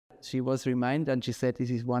she was reminded and she said, this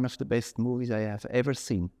is one of the best movies I have ever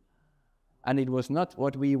seen. And it was not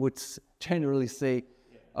what we would generally say,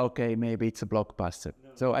 okay, maybe it's a blockbuster.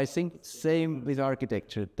 So I think same with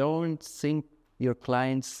architecture. Don't think your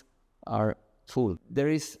clients are fool. There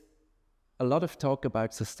is a lot of talk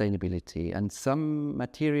about sustainability, and some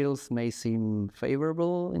materials may seem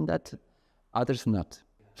favorable in that, others not.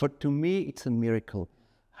 To me, it's a miracle.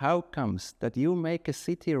 How comes that you make a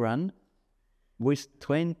city run with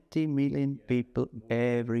 20 million people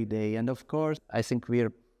every day? And of course, I think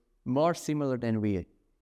we're more similar than we.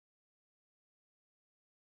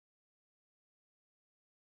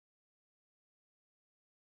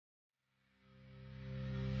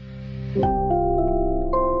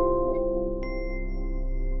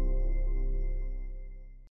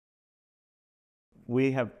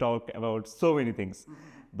 We have talked about so many things,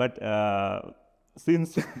 but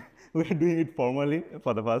since we're doing it formally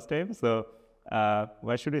for the first time, so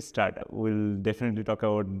where should we start? We'll definitely talk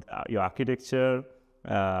about your architecture,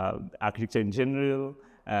 architecture in general,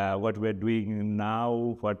 what we're doing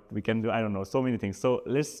now, what we can do, I don't know, so many things. So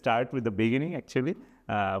let's start with the beginning actually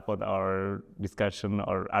for our discussion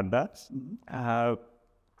or adda.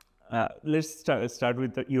 Let's start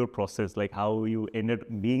with your process, like how you ended up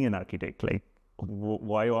being an architect, like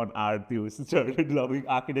why on earth you started loving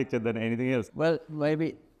architecture than anything else? Well,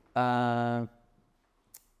 maybe, as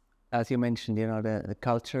you mentioned, you know, the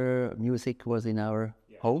culture, music was in our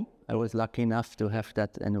home. I was lucky enough to have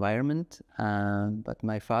that environment. But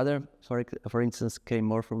my father, for instance, came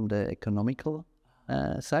more from the economical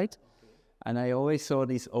side. And I always saw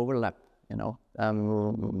this overlap, you know.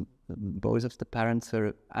 Both of the parents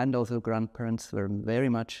and also grandparents were very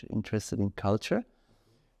much interested in culture,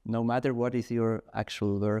 no matter what is your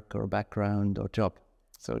actual work or background or job.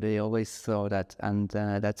 So they always saw that, and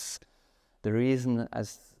that's the reason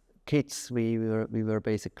as kids we were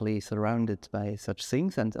basically surrounded by such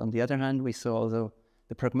things. And on the other hand, we saw also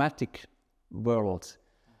the pragmatic world.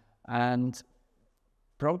 And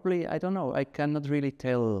probably, I don't know, I cannot really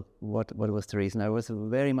tell what was the reason. I was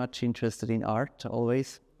very much interested in art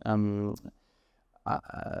always.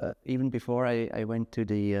 Even before I went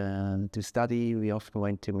to study, we often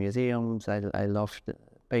went to museums. I loved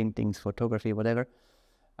paintings, photography, whatever.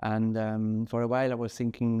 And for a while I was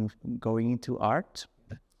thinking of going into art.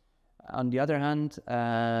 On the other hand,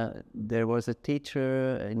 there was a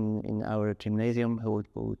teacher in our gymnasium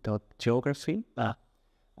who taught geography.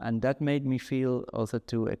 And that made me feel also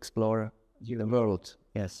to explore the world,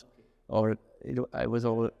 yes. Or I was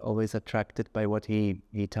always attracted by what he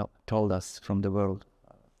told us from the world.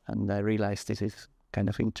 And I realized this is kind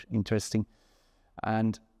of interesting.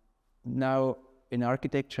 And now in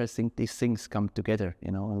architecture, I think these things come together.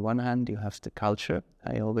 You know, on one hand, you have the culture.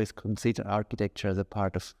 I always consider architecture as a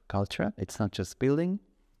part of culture. It's not just building,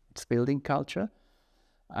 it's building culture.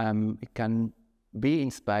 It can be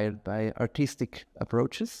inspired by artistic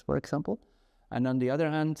approaches, for example. And on the other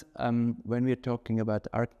hand, when we're talking about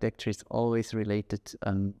architecture, it's always related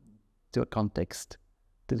to a context,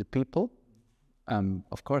 to the people,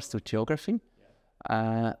 of course, to geography.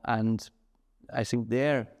 And I think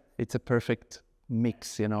there it's a perfect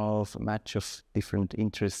mix, you know, of a match of different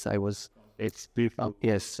interests. It's beautiful.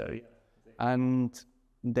 Yes. And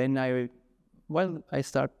then I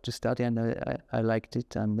started to study, and I liked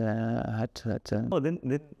it, and I had that.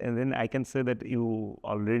 Then I can say that you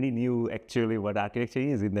already knew actually what architecture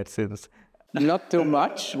is in that sense. Not too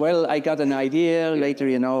much. Well, I got an idea later.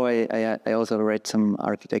 You know, I also read some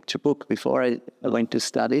architecture book before I went to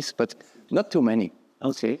studies, but not too many.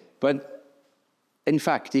 Okay. But in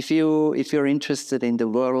fact, if you're interested in the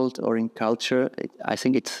world or in culture, I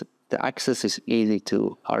think the access is easy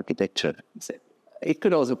to architecture. It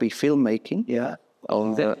could also be filmmaking. Yeah.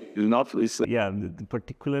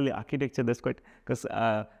 Particularly architecture. That's quite, because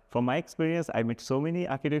from my experience, I met so many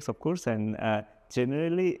architects, of course, and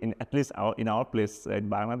generally, at least in our place in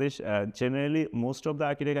Bangladesh, generally most of the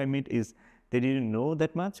architect I meet they didn't know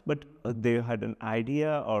that much, but they had an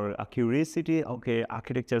idea or a curiosity. Okay,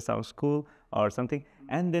 architecture sounds cool or something,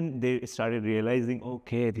 and then they started realizing,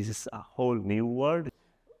 okay, this is a whole new world.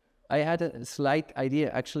 I had a slight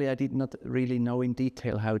idea. Actually, I did not really know in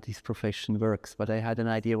detail how this profession works, but I had an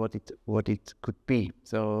idea what it could be.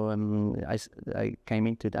 So I came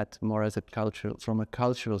into that more as from a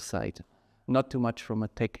cultural side, not too much from a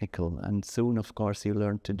technical. And soon, of course, you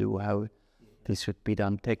learn to do how this should be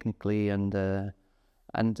done technically. And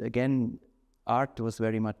again, art was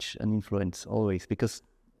very much an influence always, because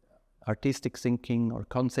artistic thinking or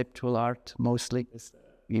conceptual art mostly,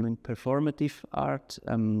 even performative art,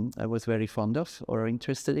 I was very fond of or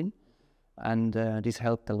interested in. And this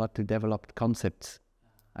helped a lot to develop concepts.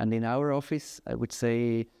 And in our office, I would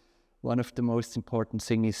say one of the most important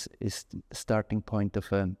things is the starting point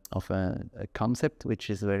of a concept, which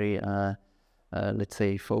is very, let's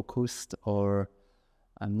say, focused, or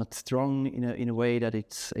not strong in a way that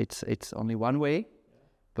it's only one way,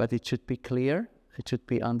 but it should be clear. It should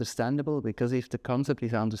be understandable, because if the concept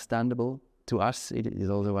is understandable to us, it is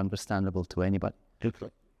also understandable to anybody.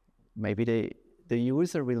 Maybe the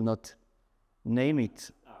user will not name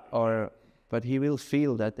it, but he will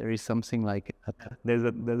feel that there is something like there's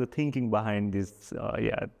a thinking behind this.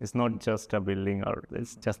 It's not just a building, or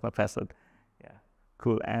it's just a facade. Yeah,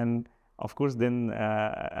 cool. And of course, then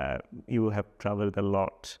you have traveled a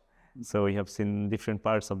lot, so you have seen different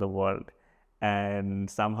parts of the world. And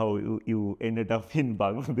somehow you ended up in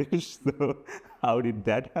Bangladesh. So how did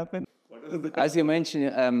that happen? As you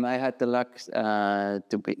mentioned, I had the luck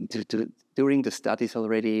during the studies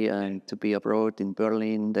already to be abroad in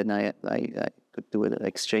Berlin. Then I could do an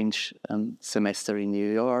exchange semester in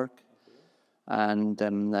New York, and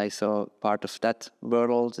I saw part of that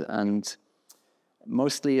world. And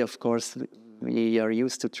mostly, of course, we are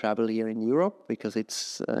used to travel here in Europe because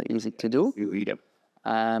it's easy to do.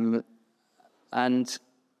 And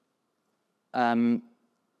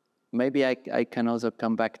maybe I can also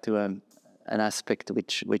come back to an aspect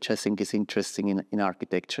which I think is interesting in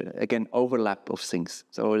architecture. Again, overlap of things.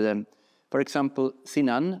 So, for example,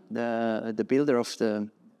 Sinan, the builder of the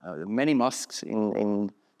many mosques in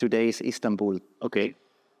today's Istanbul,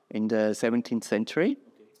 in the 17th century,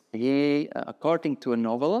 he, according to a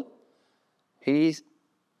novel, he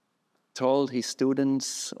told his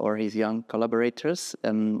students or his young collaborators,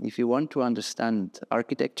 if you want to understand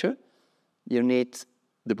architecture, you need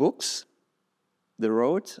the books, the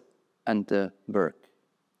road, and the work,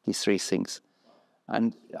 these three things.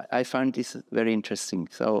 And I found this very interesting.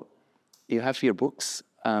 So you have your books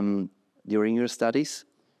during your studies.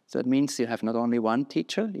 So it means you have not only one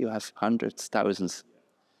teacher, you have hundreds, thousands.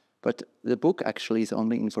 But the book actually is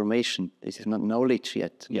only information. This is not knowledge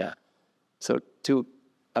yet. Yeah. So to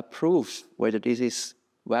approve whether this is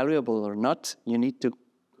valuable or not, you need to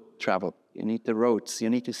travel. You need the roads. You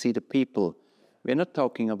need to see the people. We're not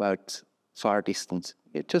talking about far distance.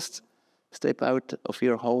 You just step out of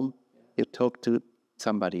your home. You talk to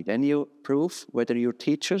somebody. Then you prove whether your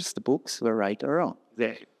teachers, the books, were right or wrong.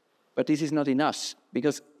 Yeah. But this is not enough,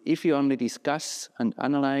 because if you only discuss and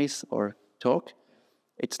analyze or talk,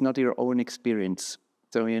 it's not your own experience.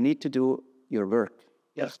 So you need to do your work.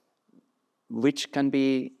 Yes. Which can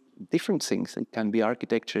be different things. It can be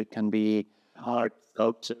architecture, it can be art,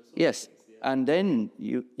 sculpture. Yes, and then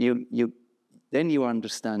you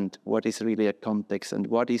understand what is really a context and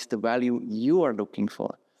what is the value you are looking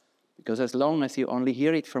for. Because as long as you only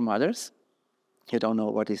hear it from others, you don't know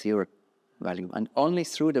what is your value. And only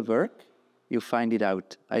through the work you find it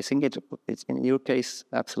out. I think it's in your case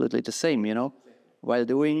absolutely the same. While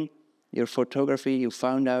doing your photography, you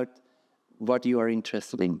found out what you are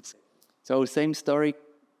interested in. So same story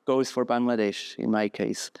goes for Bangladesh in my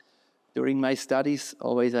case. During my studies,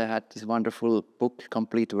 always I had this wonderful book,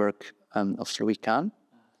 complete work of Louis Kahn.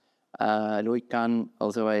 Louis Kahn,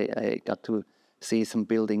 also I got to see some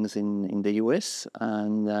buildings in the US,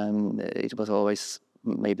 and it was always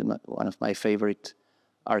maybe one of my favorite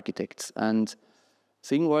architects. And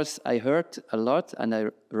thing was, I heard a lot and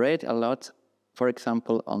I read a lot, for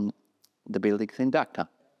example, on the buildings in Dhaka.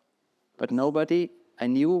 But nobody I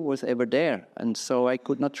knew was ever there, and so I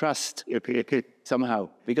could not trust somehow,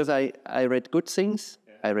 because I read good things,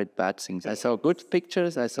 I read bad things. I saw good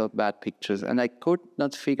pictures, I saw bad pictures, and I could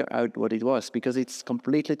not figure out what it was, because it's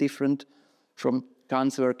completely different from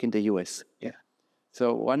Kahn's work in the US. Yeah.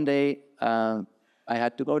 So one day I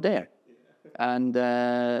had to go there, and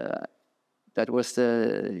that was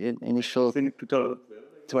the initial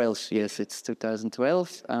 2012. Yes, it's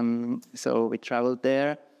 2012. So we traveled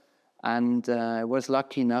there. And I was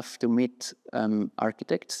lucky enough to meet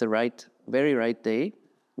architects the very right day.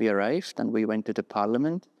 We arrived and we went to the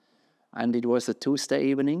parliament. And it was a Tuesday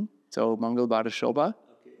evening, so Mangal Bar Shobha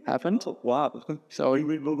happened. Oh, wow. So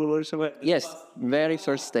yes, very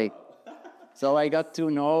first day. So I got to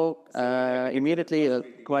know immediately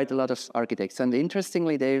quite a lot of architects. And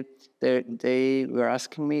interestingly, they were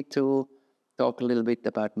asking me to talk a little bit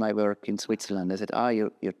about my work in Switzerland. They said,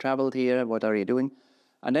 you traveled here, what are you doing?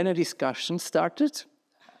 And then a discussion started,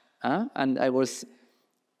 and I was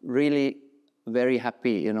really very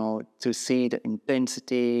happy, to see the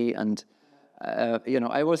intensity. And,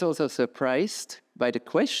 I was also surprised by the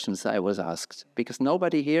questions I was asked, because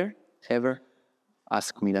nobody here ever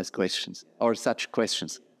asked me those questions or such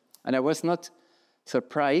questions. And I was not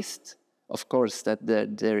surprised of course, that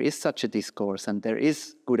there is such a discourse and there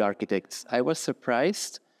is good architects. I was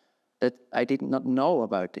surprised that I did not know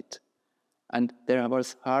about it. And there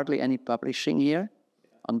was hardly any publishing here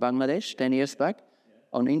on Bangladesh 10 years back.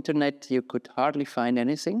 On internet, you could hardly find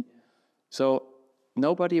anything. So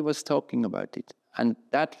nobody was talking about it. And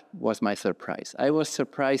that was my surprise. I was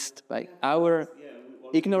surprised by our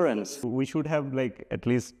ignorance. We should have like at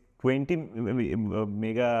least 20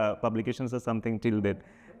 mega publications or something till then.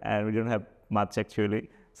 And we don't have much actually.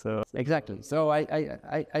 So exactly. So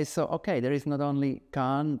I saw, okay, there is not only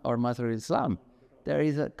Khan or Mazhar Islam. There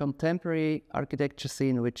is a contemporary architecture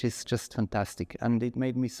scene which is just fantastic. And it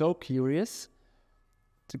made me so curious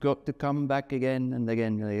to come back again and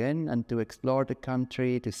again and again, and to explore the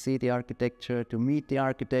country, to see the architecture, to meet the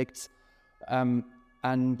architects.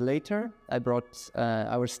 And later, I brought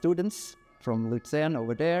our students from Lucerne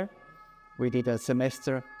over there. We did a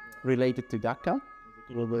semester related to Dhaka.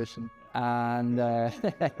 And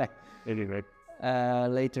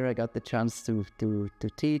later, I got the chance to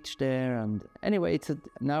teach there. And anyway,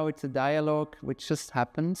 now it's a dialogue which just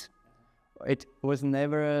happened. It was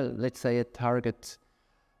never, let's say, a target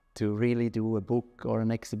to really do a book or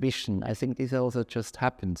an exhibition. I think this also just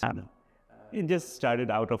happened. It just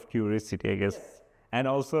started out of curiosity, I guess. And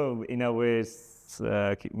also, in a way,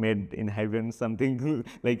 made in heaven something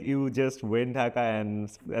like you just went Dhaka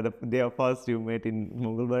and at the day of first you met in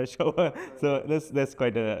Mughal show. So that's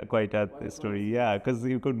quite a story. Yeah, because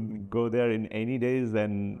you could go there in any days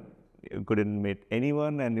and you couldn't meet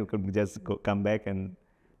anyone and you could just come back and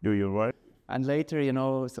do your work. And later,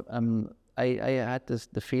 I had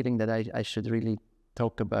the feeling that I should really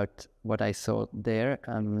talk about what I saw there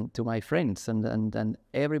to my friends, and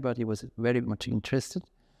everybody was very much interested.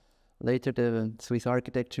 Later, the Swiss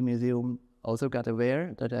Architecture Museum also got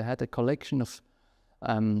aware that I had a collection of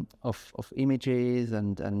images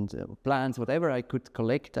and plans, whatever I could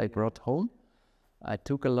collect, I brought home. I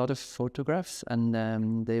took a lot of photographs,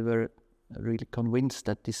 and they were really convinced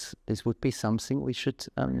that this would be something we should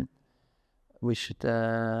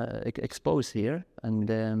expose here, and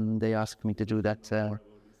they asked me to do that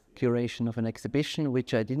curation of an exhibition,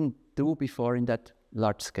 which I didn't do before in that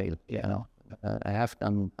large scale. I have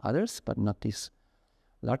done others, but not this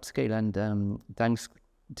large scale. And thanks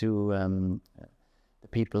to the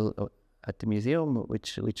people at the museum,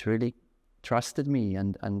 which really trusted me,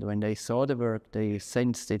 and when they saw the work, they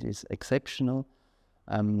sensed it is exceptional.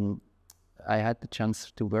 I had the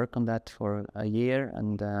chance to work on that for a year,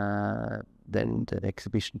 and then the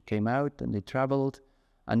exhibition came out and it traveled,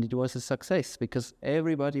 and it was a success because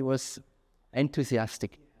everybody was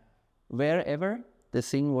enthusiastic. Wherever the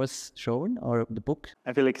thing was shown or the book.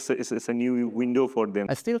 I feel like it's a new window for them.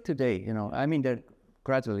 Still today, I mean, there are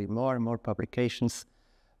gradually more and more publications.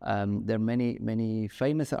 There are many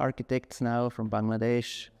famous architects now from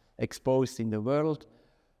Bangladesh exposed in the world,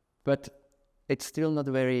 but it's still not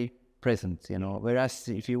very present, Whereas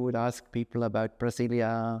if you would ask people about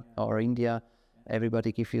Brasilia or India,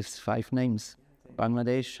 everybody gives you 5 names.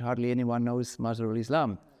 Bangladesh, hardly anyone knows Mazhar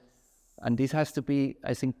Islam. And this has to be,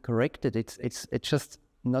 I think, corrected. It's just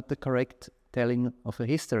not the correct telling of a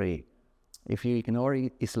history. If you ignore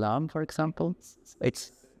Islam, for example,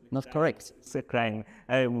 it's not correct. It's a crime.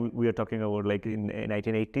 We are talking about like in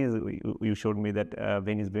 1980s, you showed me that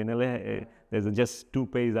Venice Biennale, there's a just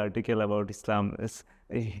 2-page article about Islam.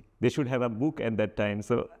 They should have a book at that time.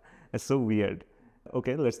 So it's so weird.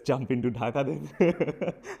 Okay, let's jump into Dhaka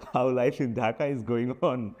then. How life in Dhaka is going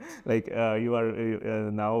on. Like you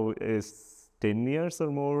are now is 10 years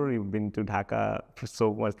or more. You've been to Dhaka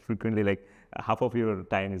so much frequently, like half of your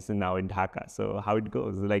time is now in Dhaka. So how it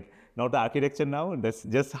goes? Like not the architecture now, that's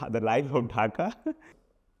just the life of Dhaka.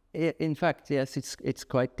 In fact, yes, it's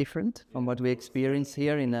quite different from what we experience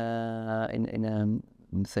here in a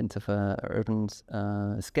sense of a urban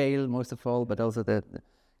scale, most of all, but also the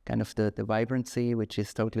kind of the vibrancy, which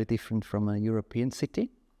is totally different from a European city,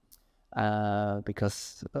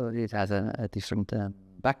 because it has a different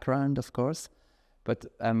background, of course. But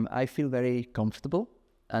I feel very comfortable,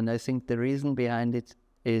 and I think the reason behind it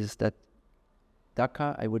is that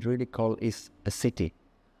Dhaka, I would really call, is a city,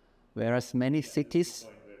 whereas many cities,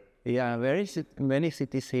 many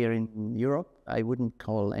cities here in Europe, I wouldn't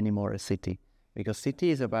call anymore a city, because city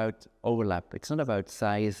is about overlap. It's not about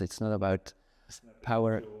size. It's not about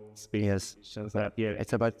power. Yes.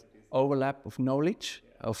 It's about overlap of knowledge,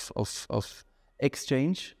 of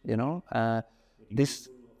exchange.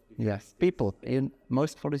 People.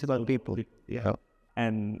 Most of it is about people.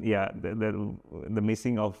 And yeah, the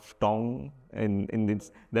missing of tongue in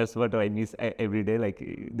this, that's what I miss every day.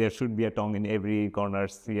 Like there should be a tongue in every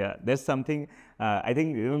corners. Yeah, there's something. I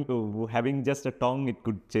think having just a tongue, it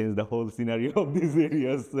could change the whole scenario of these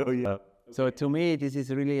areas. So yeah. So to me, this is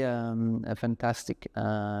really a fantastic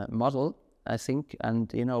model, I think.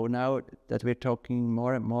 And now that we're talking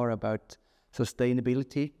more and more about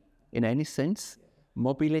sustainability in any sense,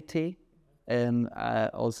 mobility.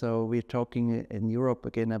 Also, we're talking in Europe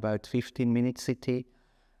again about 15-minute city.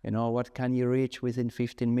 What can you reach within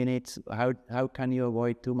 15 minutes? How can you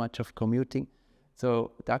avoid too much of commuting?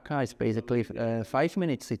 So Dhaka is basically a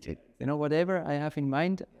 5-minute city. Whatever I have in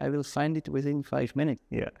mind, I will find it within 5 minutes.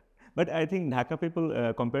 Yeah. But I think Dhaka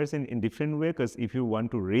people compares in different way, because if you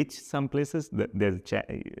want to reach some places, there's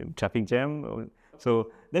traffic jam.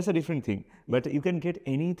 So that's a different thing. But you can get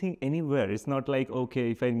anything anywhere. It's not like,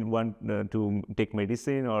 okay, if I want to take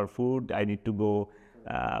medicine or food, I need to go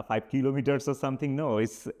 5 kilometers or something. No,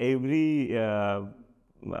 it's every,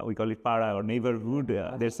 we call it para or neighborhood.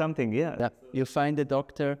 There's something, yeah. You find a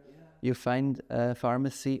doctor, you find a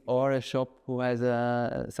pharmacy or a shop who has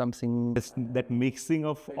something. That mixing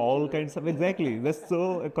of all kinds of, exactly. That's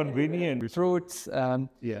so convenient. Fruits.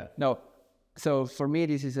 Yeah. No. So for me,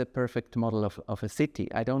 this is a perfect model of a city.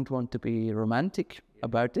 I don't want to be romantic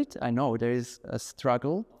about it. I know there is a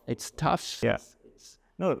struggle. It's tough. Yes.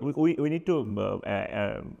 No, we need to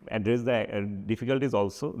address the difficulties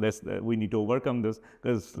also. We need to overcome this,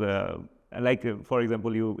 because like, for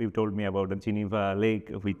example, you told me about the Geneva Lake,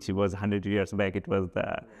 which was 100 years back. It was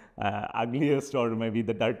the ugliest or maybe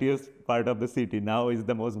the dirtiest part of the city. Now is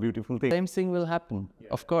the most beautiful thing. Same thing will happen,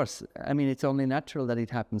 of course. I mean, it's only natural that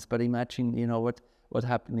it happens. But imagine, what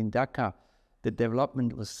happened in Dhaka. The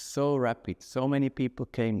development was so rapid. So many people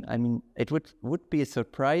came. I mean, it would be a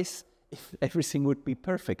surprise if everything would be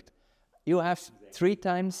perfect. You have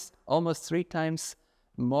almost three times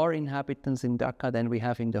more inhabitants in Dhaka than we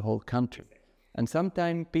have in the whole country. And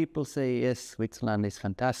sometimes people say, yes, Switzerland is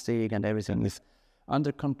fantastic and everything is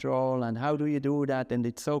under control, and how do you do that? And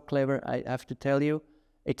it's so clever. I have to tell you,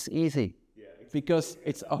 it's easy, because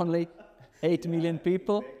it's only 8 million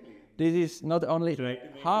people. This is not only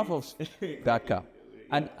half of Dhaka.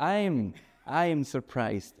 And I am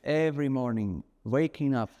surprised every morning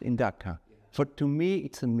waking up in Dhaka. To me,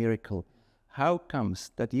 it's a miracle. How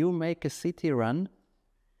comes that you make a city run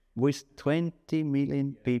with 20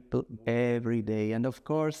 million people every day? And of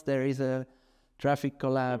course, there is a traffic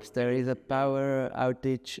collapse, there is a power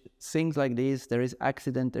outage, things like this, there is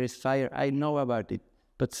accident, there is fire. I know about it,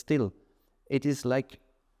 but still, it is like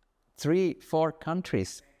 3-4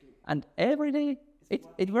 countries, and every day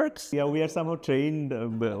it works. Yeah, we are somehow trained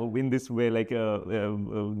in this way, like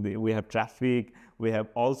we have traffic, we have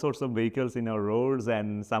all sorts of vehicles in our roads,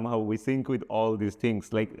 and somehow we sync with all these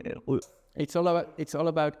things. Like it's all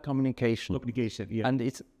about communication. Communication, yeah. And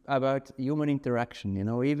it's about human interaction.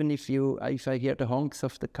 Even if I hear the honks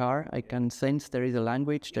of the car, I can sense there is a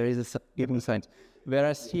language, there is a given sign.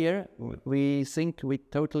 Whereas here, we think we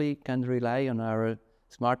totally can rely on our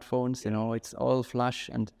smartphones. It's all flash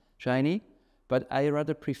and shiny. But I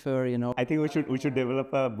rather prefer, I think we should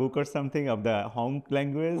develop a book or something of the honk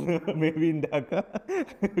language, maybe in Dhaka,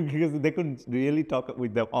 because they couldn't really talk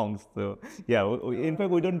with the honks. So yeah, in fact,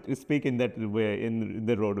 we don't speak in that way in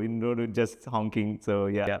the road. In the road, we're just honking. So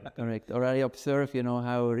yeah. Correct. Or I observe,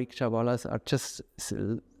 how rickshaw-wallahs are just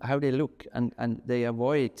how they look, and they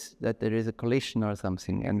avoid that there is a collision or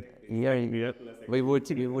something. And here we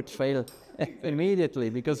would fail immediately,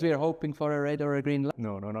 because we are hoping for a red or a green light.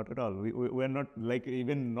 No, not at all. We're not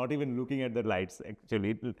not even looking at the lights.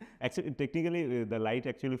 Actually, technically, the light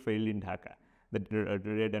actually failed in Dhaka. The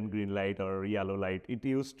red and green light or yellow light. It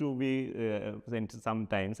used to be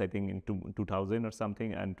sometimes, I think in 2000 or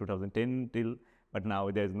something, and 2010 till. But now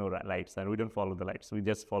there's no lights, and we don't follow the lights. We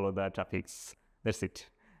just follow the traffics. That's it.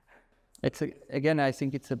 Again, I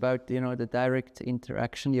think it's about the direct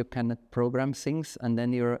interaction. You cannot program things, and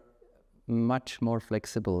then you're much more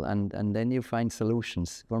flexible, and then you find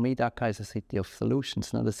solutions. For me, Dhaka is a city of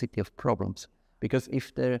solutions, not a city of problems. Because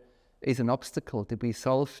if there is an obstacle to be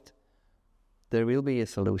solved, there will be a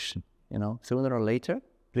solution, sooner or later.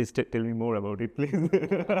 Please tell me more about it, please.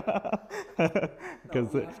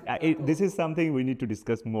 Because this is something we need to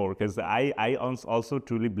discuss more, because I also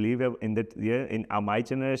truly believe in that, in my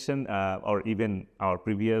generation or even our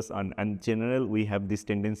previous, and general, we have this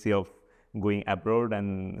tendency of going abroad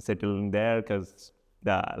and settling there, because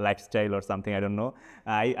the lifestyle or something. I don't know.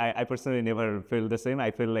 I personally never feel the same.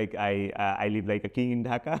 I feel like I live like a king in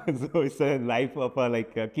Dhaka, so it's a life of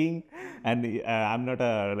a king, and I'm not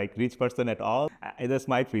a like rich person at all. That's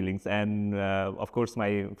my feelings, and of course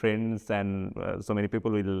my friends and so many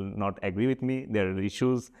people will not agree with me. There are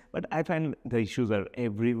issues, but I find the issues are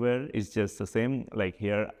everywhere. It's just the same. Like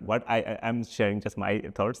here, what I'm sharing just my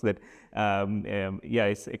thoughts that yeah,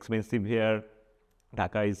 it's expensive here.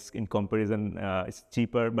 Dhaka is in comparison is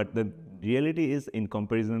cheaper, but the reality is in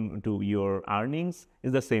comparison to your earnings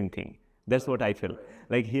is the same thing. That's what I feel.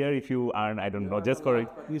 Like here, if you earn, I don't know, just for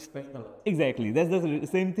You spend a lot. exactly, that's the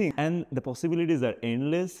same thing. And the possibilities are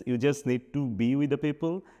endless. You just need to be with the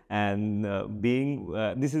people and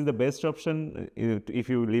this is the best option. If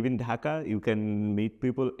you live in Dhaka, you can meet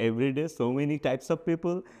people every day. So many types of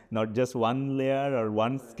people, not just one layer or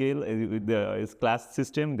one scale. With the class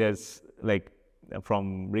system, there's like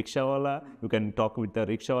from rickshawala, you can talk with the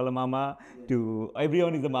rickshawala mama, to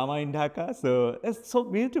everyone is a mama in Dhaka. So it's so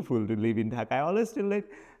beautiful to live in Dhaka. I always feel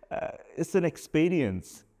like it's an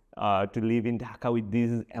experience to live in Dhaka with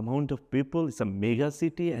this amount of people. It's a mega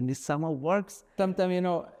city and it somehow works. Sometimes, you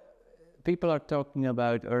know, people are talking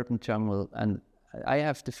about urban jungle, and I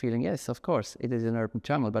have the feeling, yes, of course, it is an urban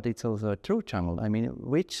jungle, but it's also a true jungle. I mean,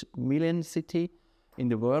 which million city in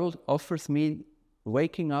the world offers me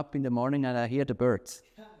waking up in the morning and I hear the birds,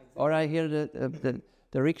 or I hear the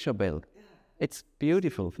rickshaw bell? It's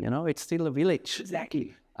beautiful, you know. It's still a village.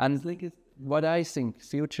 Exactly. And what I think,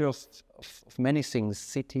 future of many things,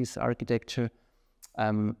 cities, architecture,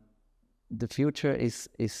 the future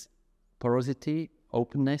is porosity,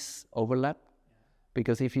 openness, overlap.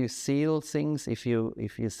 Because if you seal things, if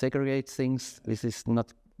you segregate things, this is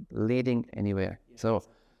not leading anywhere. So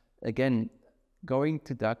again, going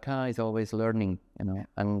to Dhaka is always learning, you know,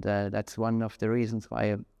 and that's one of the reasons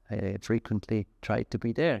why I frequently try to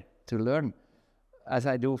be there to learn, as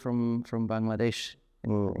I do from Bangladesh,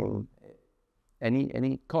 in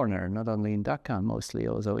any corner, not only in Dhaka, mostly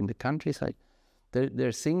also in the countryside. There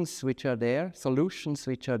are things which are there, solutions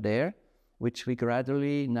which are there, which we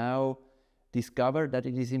gradually now discover that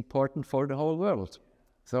it is important for the whole world.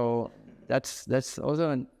 So that's also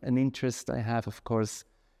an interest I have, of course,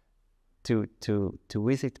 to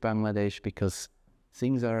visit Bangladesh, because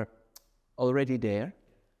things are already there,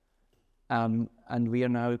 and we are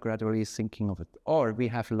now gradually thinking of it. Or we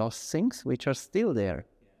have lost things which are still there.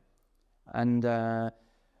 And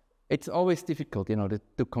it's always difficult, you know,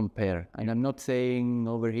 to compare. And I'm not saying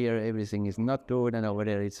over here everything is not good and over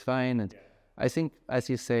there it's fine. And I think, as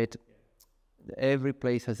you said, every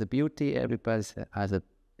place has a beauty, every place has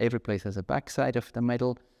a backside of the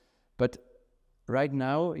medal. But right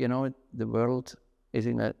now, you know, the world is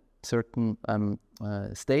in a certain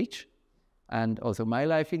stage, and also my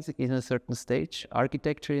life is in a certain stage.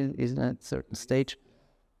 Architecture is in a certain stage.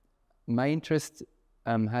 My interest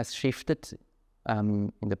has shifted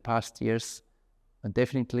in the past years,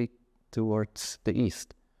 definitely towards the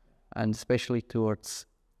east, and especially towards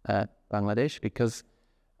Bangladesh, because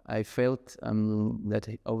I felt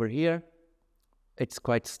that over here it's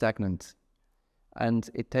quite stagnant, and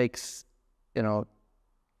it takes, you know,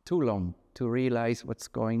 too long to realize what's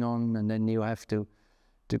going on, and then you have to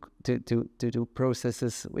do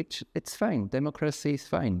processes, which it's fine. Democracy is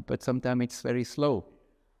fine, but sometimes it's very slow,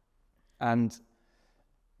 and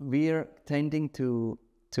we're tending to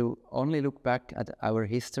only look back at our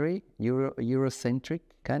history, Eurocentric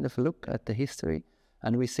kind of look at the history,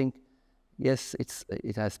 and we think, yes,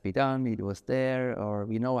 it has been done, it was there, or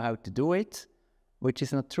we know how to do it, which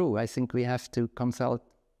is not true. I think we have to consult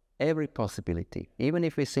every possibility, even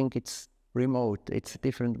if we think it's remote, it's a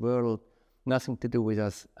different world, nothing to do with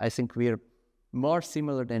us. I think we're more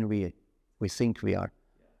similar than we think we are.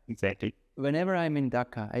 Exactly. Whenever I'm in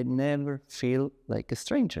Dhaka, I never feel like a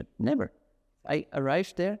stranger, never. I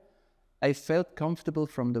arrived there, I felt comfortable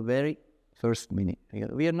from the very first minute.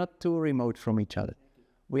 We are not too remote from each other.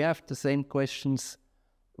 We have the same questions,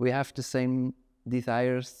 we have the same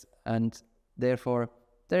desires, and therefore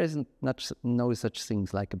there isn't no such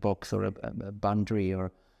things like a box or a boundary,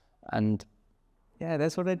 and yeah,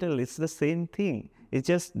 that's what I tell. It's the same thing. It's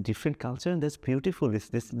just different culture, and that's beautiful. It's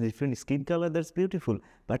this different skin color, that's beautiful.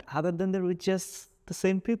 But other than that, we're just the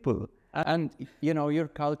same people. And you know, your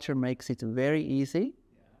culture makes it very easy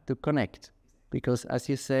to connect, because as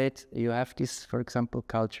you said, you have this, for example,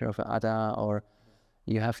 culture of Ada, or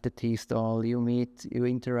you have the tea stall, you meet, you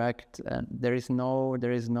interact, and there is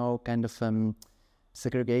no kind of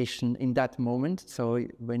segregation in that moment. So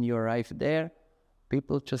when you arrive there,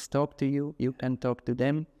 people just talk to you, you can talk to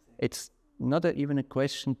them. It's not even a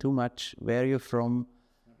question too much where you're from,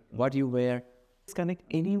 what you wear. connect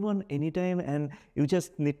anyone, anytime, and you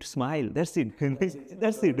just need to smile. That's it.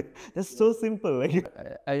 That's it. That's so simple. Like,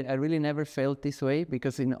 I really never felt this way,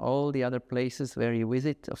 because in all the other places where you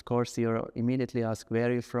visit, of course, you're immediately asked where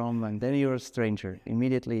are you from, and then you're a stranger.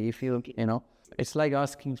 Immediately, if you know, it's like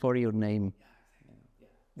asking for your name.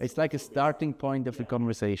 It's like a starting point of a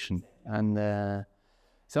conversation. And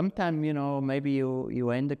sometimes, you know, maybe you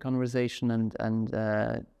end the conversation and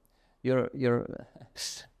your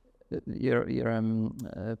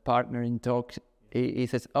partner in talk, he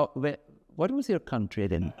says, "Oh, what was your country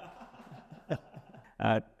then?"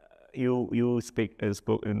 You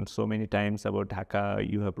spoken so many times about Dhaka.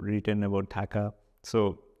 You have written about Dhaka.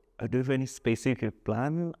 So, do you have any specific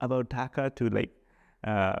plan about Dhaka to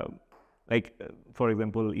for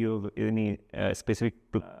example, you have any specific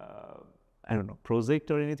I don't know, project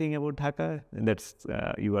or anything about Dhaka that's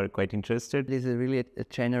you are quite interested? This is really a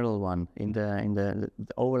general one in the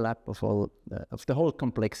overlap of all of the whole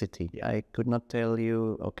complexity. I could not tell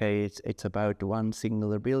you, okay, it's about one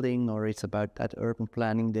singular building, or it's about that urban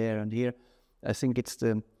planning there and here. I think it's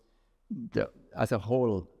the as a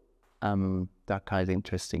whole, Dhaka is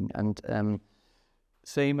interesting. And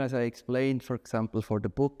same as I explained, for example, for the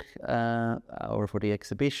book or for the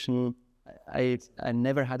exhibition, I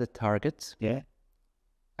never had a target. Yeah.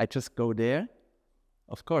 I just go there.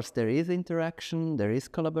 Of course, there is interaction, there is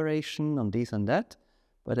collaboration on this and that,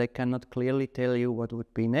 but I cannot clearly tell you what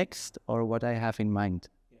would be next or what I have in mind.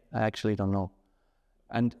 I actually don't know.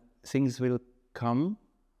 And things will come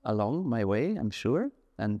along my way, I'm sure.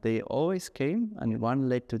 And they always came, and one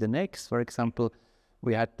led to the next. For example,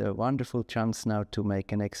 we had the wonderful chance now to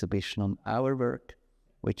make an exhibition on our work,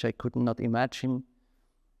 which I could not imagine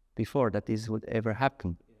before that this would ever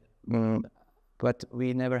happen. But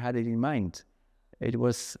we never had it in mind. It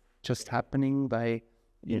was just happening by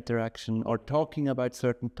interaction or talking about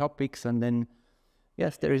certain topics, and then,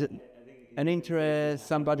 yes, there is an interest,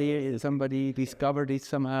 somebody discovered it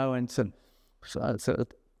somehow, and so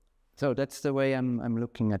that's the way I'm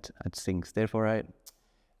looking at things. Therefore,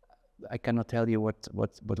 I cannot tell you what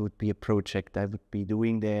would be a project I would be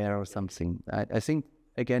doing there or something. I think,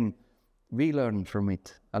 again, we learn from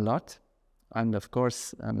it a lot, and of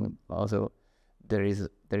course, also there is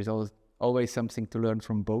always something to learn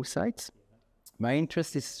from both sides. My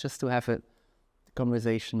interest is just to have a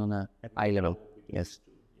conversation on a eye level. Yes,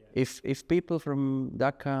 if people from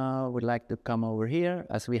Dhaka would like to come over here,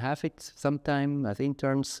 as we have it sometime as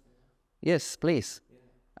interns, yes, please,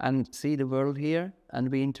 and see the world here, and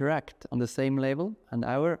we interact on the same level, and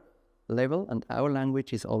our level and our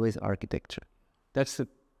language is always architecture. That's a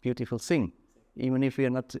beautiful thing. Even if we are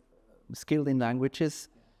not skilled in languages,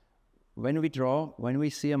 when we draw, when we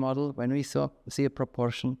see a model, when we see a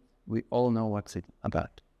proportion, we all know what's it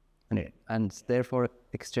about. And therefore,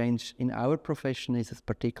 exchange in our profession is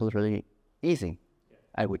particularly easy,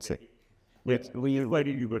 I would say. It's quite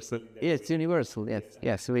universal. Yes, it's universal,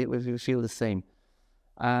 yes, we feel the same.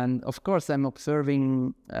 And of course, I'm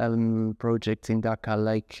observing projects in Dhaka,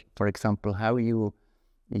 like, for example, how you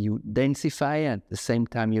densify at the same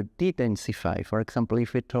time you de-densify. For example,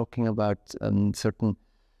 if we're talking about certain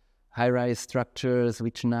high-rise structures,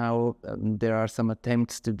 which now there are some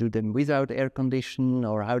attempts to do them without air condition,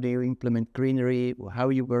 or how do you implement greenery, or how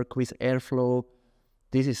you work with airflow.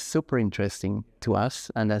 This is super interesting to us,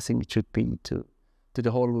 and I think it should be to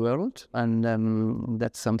the whole world. And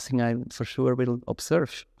that's something I for sure will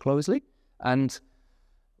observe closely. And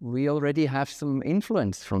we already have some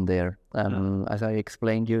influence from there. As I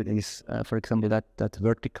explained you, is for example that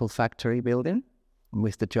vertical factory building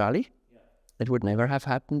with the Jali. It would never have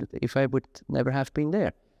happened if I would never have been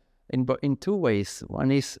there. In two ways.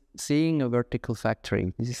 One is seeing a vertical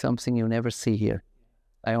factory. This is something you never see here.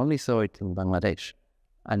 I only saw it in Bangladesh,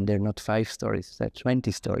 and they're not 5 stories; they're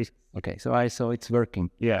 20 stories. Okay, so I saw it's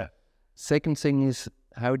working. Yeah. Second thing is,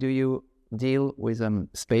 how do you deal with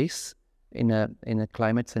space in a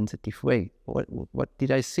climate sensitive way? What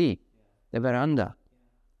did I see? The veranda,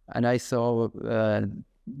 and I saw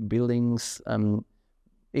buildings.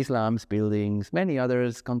 Islam's buildings, many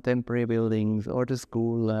others, contemporary buildings, or the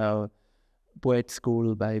school, Poet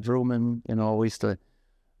School by Vrooman, with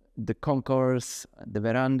the concourse, the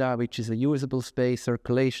veranda, which is a usable space,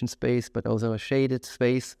 circulation space, but also a shaded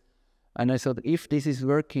space. And I thought, if this is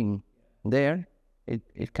working there,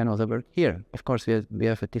 it can also work here. Of course, we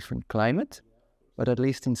have a different climate, but at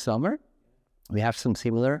least in summer, we have some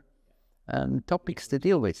similar topics to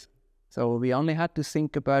deal with. So we only had to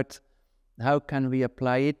think about how can we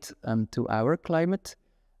apply it to our climate,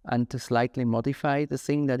 and to slightly modify the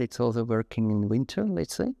thing that it's also working in winter,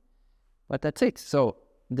 let's say. But that's it. So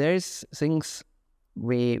there's things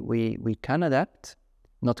we can adapt,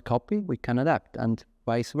 not copy, we can adapt, and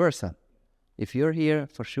vice versa. If you're here,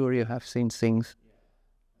 for sure you have seen things,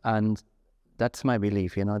 and that's my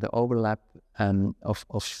belief, the overlap of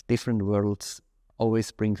different worlds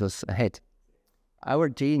always brings us ahead. Our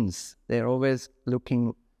genes, they're always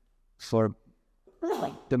looking for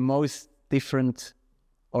the most different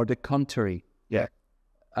or the contrary. Yeah.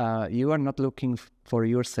 You are not looking for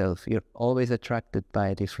yourself. You're always attracted by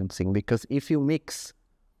a different thing, because if you mix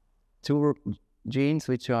two genes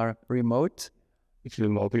which are remote,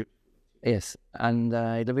 yes, and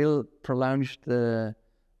it will prolong the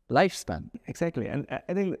lifespan. Exactly, and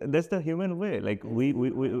I think that's the human way. Like we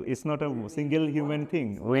it's not a single human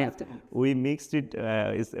thing. We mixed it.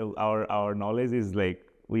 Our knowledge is like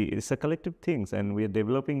it's a collective things, and we are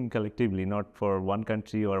developing collectively, not for one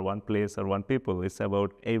country or one place or one people. It's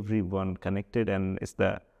about everyone connected, and it's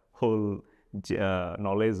the whole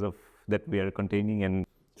knowledge of that we are containing. And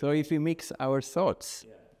so if we mix our thoughts,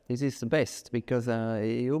 this is the best, because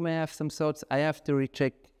you may have some thoughts. I have to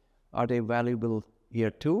recheck, are they valuable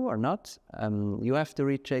here too or not? You have to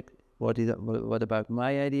recheck what about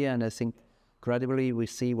my idea, and I think gradually we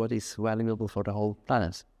see what is valuable for the whole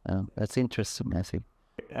planet. That's interesting, I think.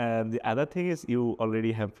 The other thing is you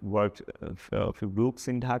already have worked a few books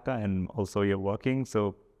in Dhaka, and also you're working.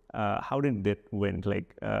 So how did that went?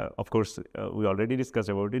 Like, of course, we already discussed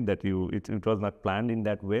about it, that it was not planned in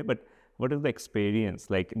that way, but what is the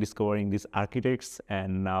experience like discovering these architects,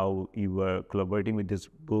 and now you were collaborating with these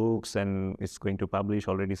books, and it's going to publish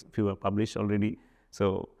already, few are published already.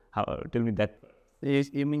 So tell me that.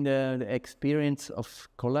 You mean the experience of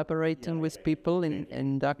collaborating with people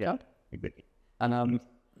in Dhaka? Yeah, exactly. And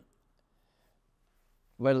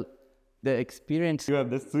well, the experience. You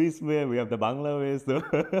have the Swiss way, we have the Bangla way. So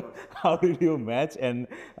how did you match, and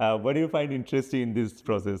what do you find interesting in this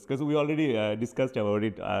process? Because we already discussed about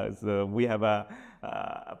it. So we have a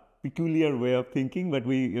peculiar way of thinking, but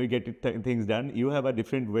we get things done. You have a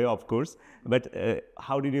different way, of course. But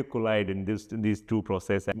how did you collide in these two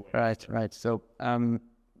processes? Right. So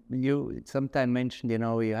you sometimes mentioned,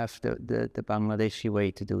 you have the Bangladeshi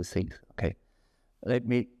way to do things. Okay, let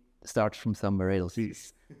me start from somewhere else.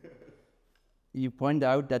 Please. You point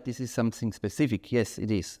out that this is something specific. Yes, it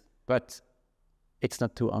is. But it's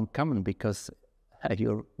not too uncommon, because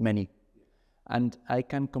you're many. And I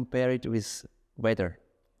can compare it with weather.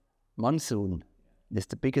 Monsoon is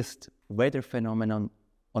the biggest weather phenomenon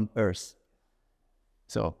on Earth.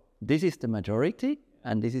 So this is the majority,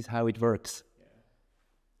 and this is how it works.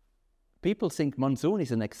 People think monsoon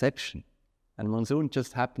is an exception, and monsoon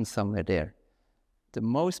just happens somewhere there. The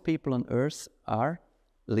most people on Earth are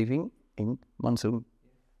living in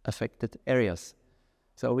monsoon-affected areas.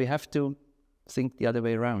 So we have to think the other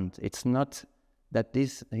way around. It's not that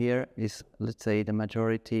this here is, let's say, the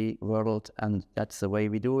majority world, and that's the way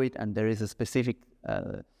we do it, and there is a specific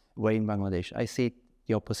way in Bangladesh. I see it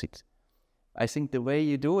the opposite. I think the way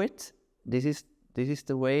you do it, this is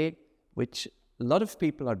the way which a lot of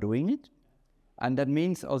people are doing it, and that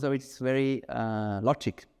means also it's very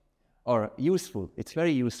logic or useful. It's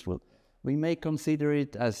very useful. We may consider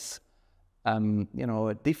it as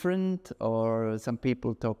different, or some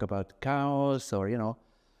people talk about chaos, or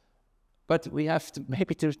but we have to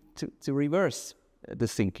maybe to reverse the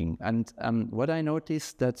thinking. And what I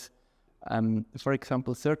noticed that, for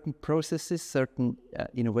example, certain processes, certain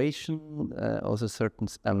innovation, also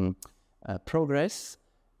certain progress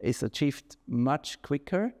is achieved much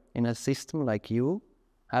quicker in a system like you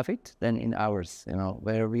have it than in ours,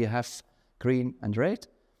 where we have green and red.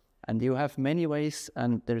 And you have many ways,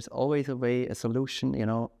 and there's always a way, a solution.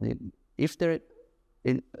 If there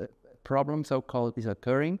is a problem, so-called, is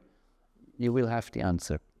occurring, you will have the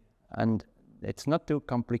answer. And it's not too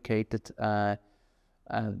complicated.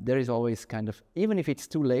 There is always kind of, even if it's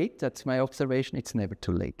too late, that's my observation, it's never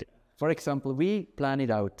too late. For example, we plan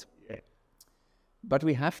it out. But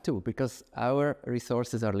we have to, because our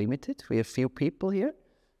resources are limited. We have few people here.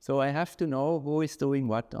 So I have to know who is doing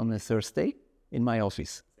what on a Thursday in my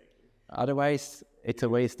office. Otherwise, it's a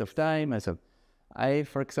waste of time. I,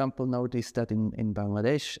 for example, noticed that in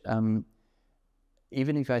Bangladesh,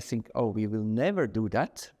 even if I think, we will never do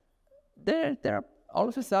that, there all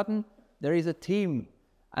of a sudden, there is a team,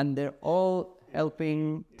 and they're all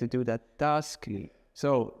helping to do that task.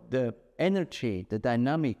 So the energy, the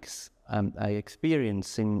dynamics I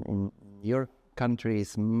experience in your country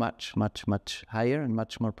is much, much, much higher and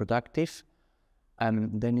much more productive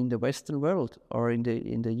than in the Western world or in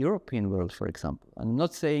the European world, for example. I'm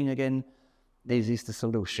not saying again this is the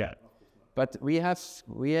solution, but we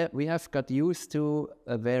have got used to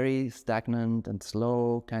a very stagnant and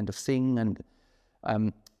slow kind of thing,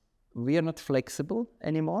 We are not flexible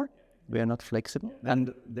anymore. We are not flexible.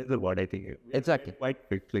 And that's the word I think. Exactly. Quite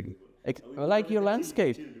flexible. Like your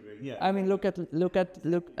landscape. Yeah. I mean, look at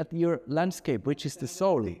your landscape, which is the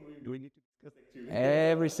soul.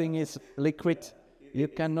 Everything is liquid. You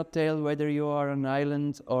cannot tell whether you are an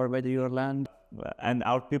island or whether you're land. And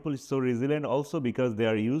our people is so resilient also because they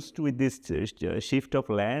are used with this shift of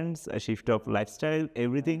lands, a shift of lifestyle,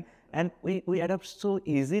 everything. And we adapt so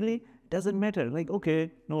easily. Doesn't matter. Like,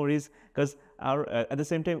 okay, no worries. Because our at the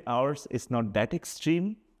same time, ours is not that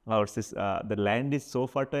extreme. Ours is the land is so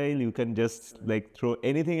fertile. You can just like throw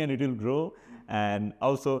anything and it will grow. And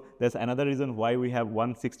also, there's another reason why we have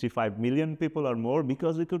 165 million people or more,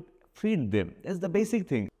 because we could feed them. That's the basic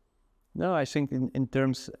thing. No, I think in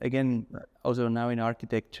terms, again, also now in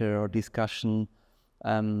architecture or discussion,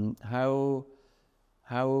 how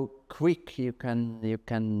quick you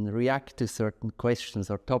can react to certain questions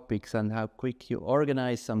or topics, and how quick you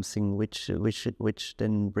organize something which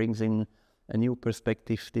then brings in a new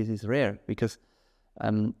perspective. This is rare because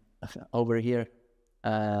over here,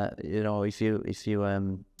 if you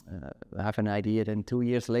have an idea, then 2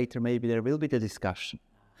 years later maybe there will be the discussion.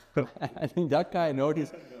 And in Dhaka, I know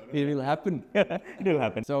this it will happen. It will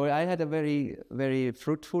happen. So I had a very, very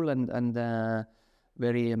fruitful and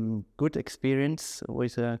very good experience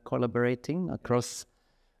with collaborating across.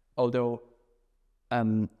 Although,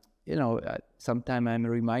 sometimes I'm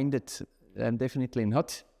reminded I'm definitely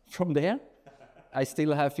not from there. I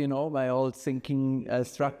still have, my old thinking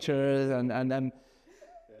structures and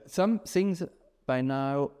some things by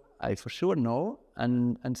now I for sure know,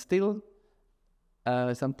 and still.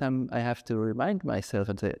 Sometimes I have to remind myself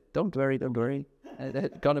and say, don't worry,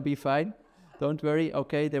 it's gonna be fine. Don't worry,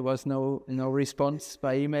 okay, there was no response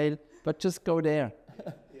by email, but just go there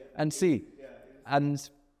and see. And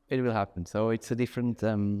it will happen. So it's a different,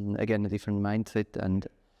 a different mindset. And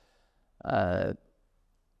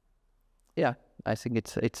I think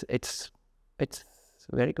it's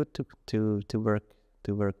very good to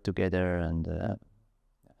work together.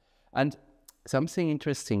 And something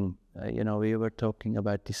interesting, we were talking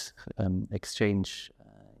about this exchange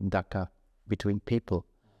in Dhaka between people.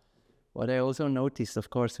 What I also noticed, of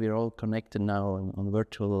course, we're all connected now on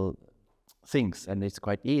virtual things, and it's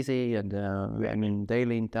quite easy, and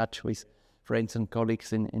daily in touch with friends and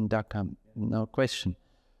colleagues in Dhaka, no question.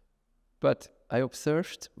 But I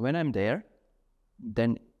observed when I'm there,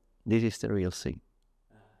 then this is the real thing.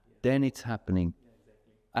 Then it's happening.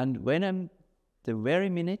 And when I'm the very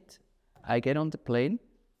minute I get on the plane,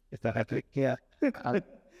 Yeah.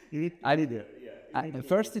 At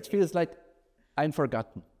first it feels like I'm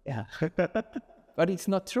forgotten. Yeah. But it's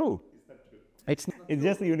not true. It's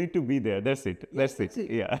just you need to be there. That's it.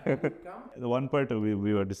 Yeah. The one part we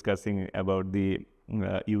were discussing about the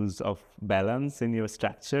use of balance in your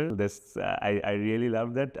structure. That's I really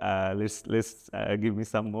love that. Let's give me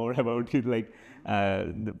some more about it. Like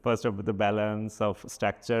first of the balance of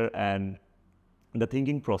structure and the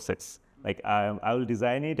thinking process. Like I will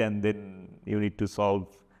design it, and then you need to solve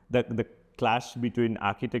the clash between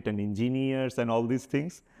architect and engineers and all these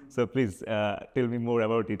things. So please tell me more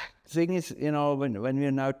about it. The thing is, when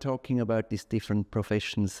we're now talking about these different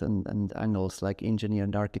professions and angles like engineer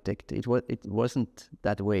and architect, it wasn't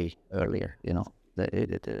that way earlier.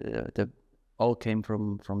 The all came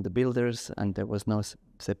from the builders, and there was no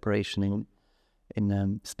separation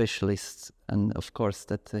in specialists. And of course,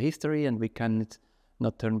 that's a history, and we can't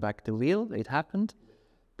not turn back the wheel. It happened,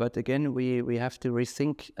 but again, we have to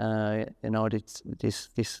rethink,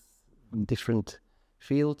 this different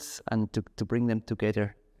fields and to bring them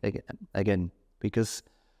together again. Because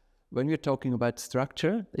when we're talking about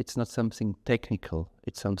structure, it's not something technical.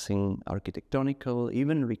 It's something architectonical.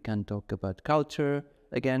 Even we can talk about culture.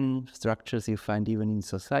 Again, structures you find even in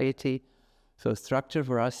society. So structure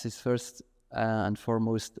for us is first and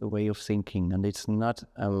foremost a way of thinking, and it's not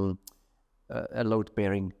a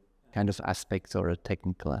load-bearing kind of aspect or a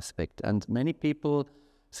technical aspect. And many people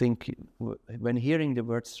think when hearing the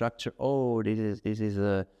word structure, this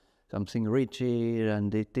is something rigid,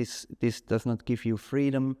 and this does not give you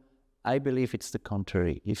freedom. I believe it's the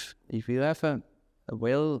contrary. If you have a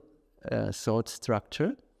well thought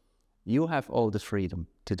structure, you have all the freedom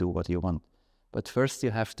to do what you want. But first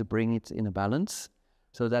you have to bring it in a balance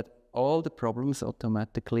so that all the problems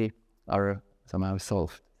automatically are somehow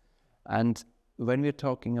solved. And when we're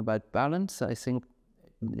talking about balance, I think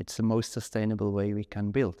it's the most sustainable way we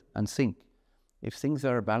can build and think. If things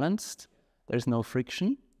are balanced, there's no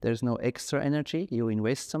friction, there's no extra energy you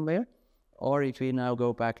invest somewhere. Or if we now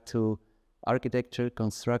go back to architecture,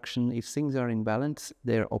 construction, if things are in balance,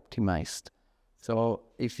 they're optimized. So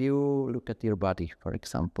if you look at your body, for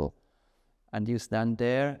example, and you stand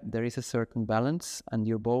there, there is a certain balance, and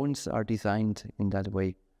your bones are designed in that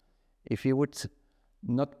way. If you would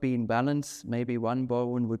not be in balance, maybe one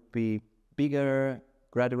bone would be bigger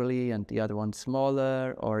gradually and the other one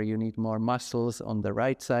smaller, or you need more muscles on the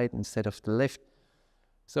right side instead of the left.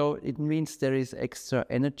 So it means there is extra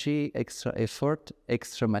energy, extra effort,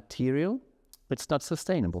 extra material. It's not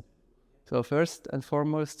sustainable. So first and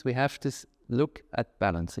foremost, we have to look at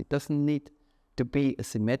balance. It doesn't need to be a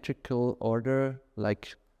symmetrical order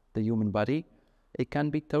like the human body. It can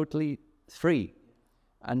be totally free.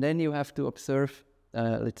 And then you have to observe,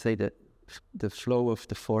 let's say, the flow of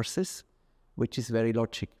the forces, which is very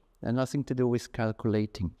logic and nothing to do with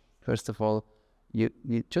calculating. First of all, you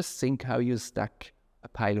just think how you stack a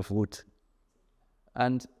pile of wood,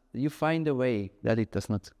 and you find a way that it does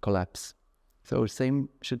not collapse. So same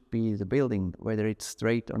should be the building, whether it's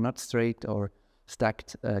straight or not straight, or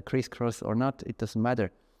stacked crisscross or not, it doesn't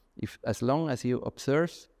matter. As long as you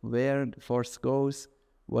observe where the force goes,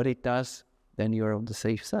 what it does, then you're on the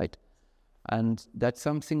safe side. And that's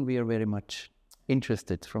something we are very much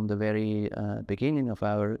interested from the very beginning of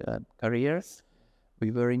our careers. We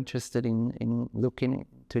were interested in looking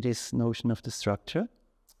to this notion of the structure,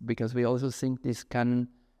 because we also think this can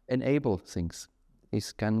enable things.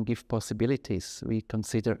 This can give possibilities. We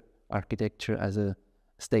consider architecture as a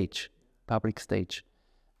stage, public stage.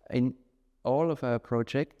 In all of our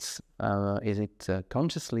projects, is it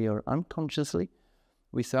consciously or unconsciously,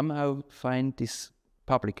 we somehow find this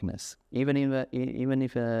publicness. Even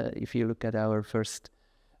if you look at our first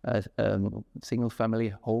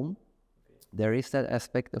single-family home, there is that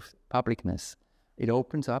aspect of publicness. It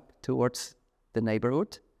opens up towards the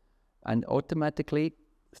neighborhood and automatically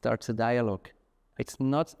starts a dialogue. It's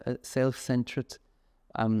not a self-centered,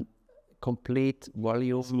 complete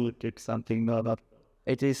volume. It's something not.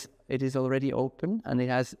 It is already open, and it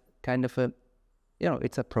has kind of a,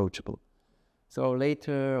 it's approachable. So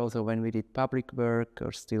later, also when we did public work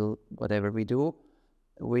or still whatever we do,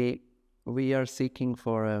 we are seeking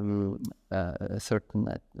for a certain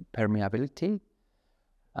permeability,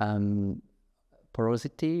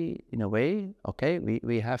 porosity in a way. Okay,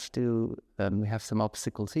 we have to we have some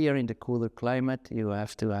obstacles here in the cooler climate. You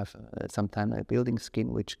have to have sometimes a building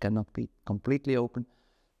skin which cannot be completely open,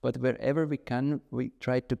 but wherever we can, we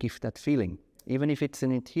try to give that feeling. Even if it's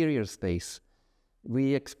an interior space,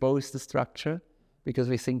 we expose the structure because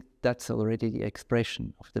we think that's already the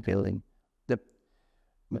expression of the building.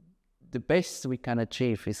 The best we can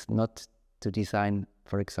achieve is not to design,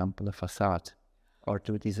 for example, a facade or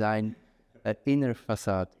to design an inner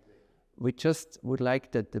facade. We just would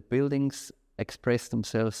like that the buildings express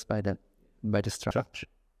themselves by the structure.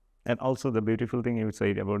 And also the beautiful thing you would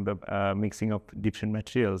say about the mixing of different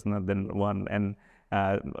materials, not than one, and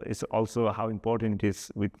it's also how important it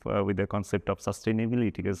is with the concept of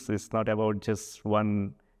sustainability, because it's not about just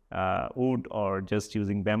one wood or just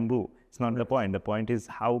using bamboo. It's not the point. The point is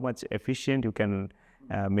how much efficient you can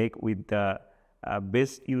make with the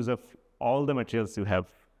best use of all the materials you have.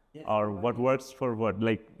 Yes, or what works for what.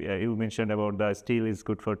 Like you mentioned about the steel is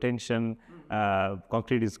good for tension,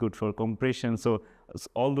 concrete is good for compression. So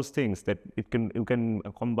all those things that you can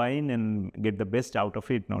combine and get the best out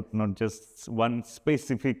of it. Not just one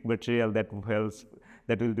specific material that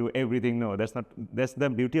will do everything. No, that's the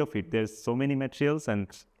beauty of it. There's so many materials, and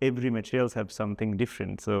every materials have something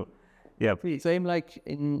different. So yeah. Same like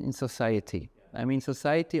in society. I mean,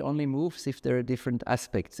 society only moves if there are different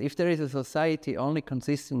aspects. If there is a society only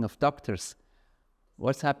consisting of doctors,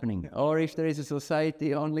 what's happening? Or if there is a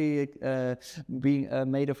society only being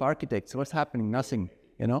made of architects, what's happening? Nothing,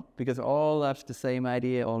 because all have the same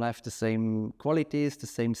idea, all have the same qualities, the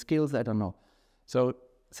same skills, I don't know. So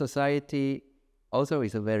society also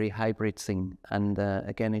is a very hybrid thing. And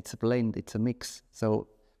again, it's a blend, it's a mix. So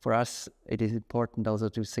for us, it is important also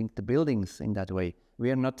to think the buildings in that way.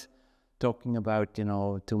 We are not talking about,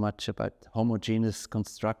 too much about homogeneous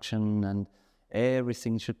construction and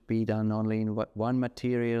everything should be done only in one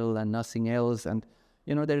material and nothing else. And,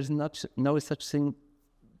 there's no such thing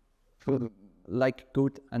like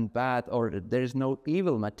good and bad, or there is no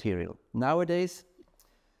evil material. Nowadays,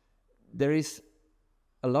 there is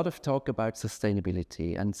a lot of talk about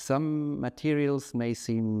sustainability, and some materials may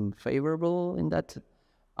seem favorable in that,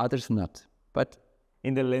 others not. But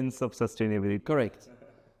in the lens of sustainability. Correct.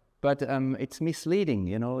 But it's misleading,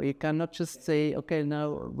 You cannot just say, okay,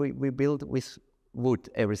 now we build with wood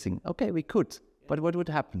everything. Okay, we could, but what would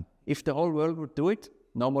happen? If the whole world would do it,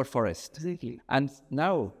 no more forest. Exactly. And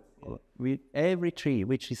now, every tree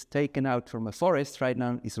which is taken out from a forest right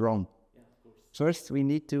now is wrong. Yeah, of course. First, we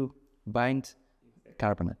need to bind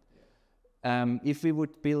carbonate. If we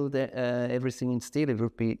would build everything in steel,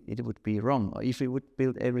 it would be wrong. Or if we would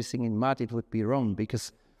build everything in mud, it would be wrong,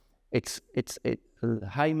 because it's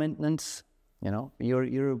high maintenance. You know,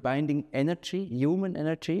 you're binding energy, human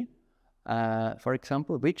energy, for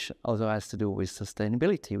example, which also has to do with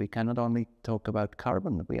sustainability. We cannot only talk about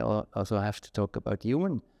carbon; we also have to talk about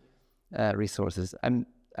human resources. I'm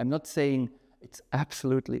not saying it's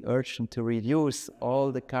absolutely urgent to reduce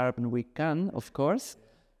all the carbon we can, of course,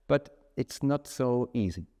 but it's not so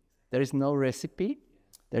easy. There is no recipe,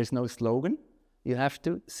 there is no slogan. You have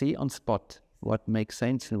to see on spot what makes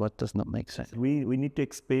sense and what does not make sense. We need to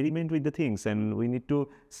experiment with the things, and we need to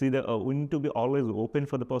see we need to be always open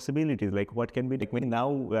for the possibilities. Like what can be like now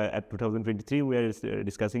at 2023 we are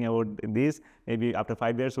discussing about this. Maybe after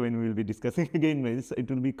 5 years when we will be discussing again,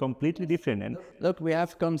 it will be completely different. And look, we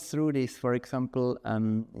have gone through this. For example,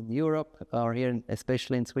 in Europe or here,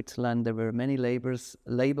 especially in Switzerland, there were many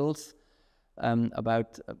labels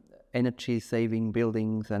about energy-saving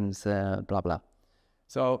buildings and blah blah.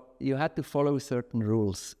 So you had to follow certain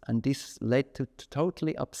rules, and this led to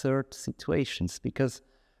totally absurd situations. Because,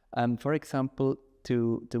 for example,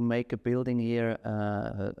 to make a building here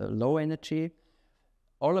low energy,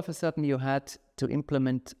 all of a sudden you had to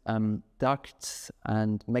implement ducts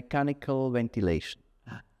and mechanical ventilation.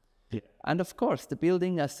 Yeah. And of course, the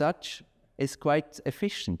building as such is quite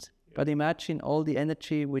efficient. But imagine all the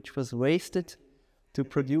energy which was wasted to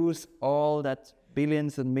produce all that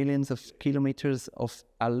billions and millions of kilometers of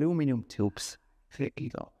aluminum tubes.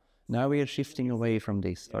 So now we are shifting away from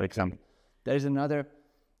this, for example. There's another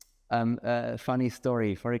funny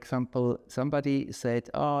story. For example, somebody said,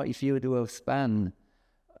 if you do a span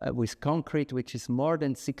with concrete which is more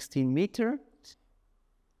than 16 meters,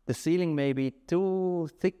 the ceiling may be too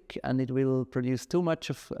thick and it will produce too much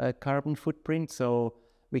of a carbon footprint, so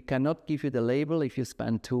we cannot give you the label if you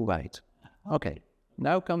span too wide. Okay,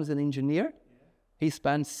 now comes an engineer. He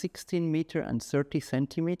spans 16 meters and 30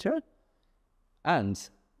 centimeters and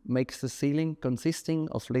makes the ceiling consisting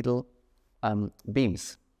of little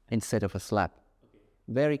beams instead of a slab.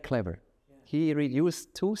 Very clever. He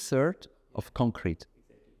reduced 2/3 of concrete,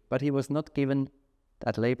 but he was not given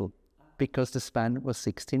that label because the span was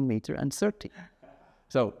 16 meters and 30.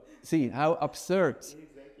 So see how absurd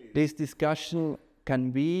this discussion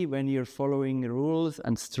can be when you're following rules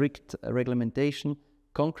and strict reglementation.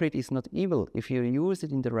 Concrete is not evil if you use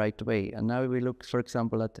it in the right way. And now we look, for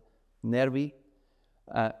example, at Nervi,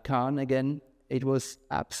 Khan again. It was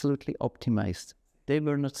absolutely optimized. They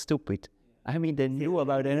were not stupid. I mean, they knew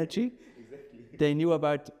about energy. Exactly. They knew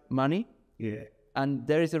about money. Yeah. And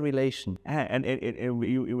there is a relation. And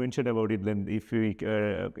you mentioned about it. Then, if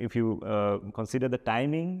you consider the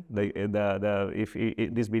timing, if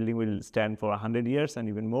this building will stand for 100 years and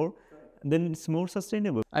even more, then it's more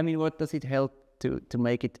sustainable. I mean, what does it help to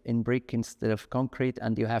make it in brick instead of concrete,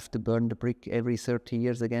 and you have to burn the brick every 30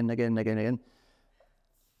 years again?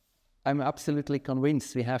 I'm absolutely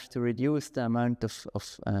convinced we have to reduce the amount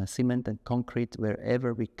of cement and concrete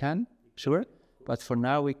wherever we can, sure, but for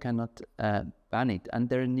now we cannot ban it. And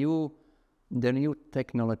there are new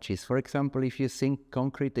technologies. For example, if you think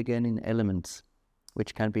concrete again in elements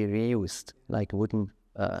which can be reused, like wooden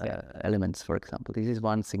elements, for example, this is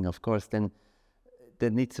one thing. Of course, then there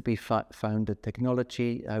needs to be found a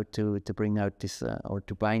technology how to bring out this or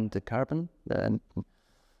to bind the carbon.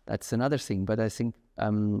 That's another thing. But I think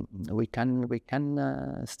we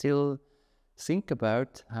can still think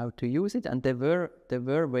about how to use it. And there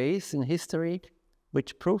were ways in history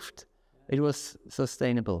which proved it was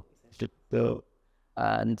sustainable.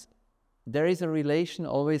 And there is a relation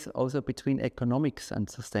always also between economics and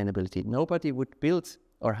sustainability. Nobody would build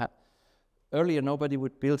earlier nobody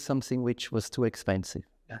would build something which was too expensive,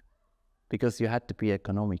 because you had to be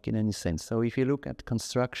economic in any sense. So if you look at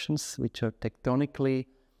constructions which are tectonically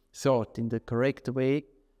thought in the correct way,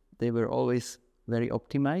 they were always very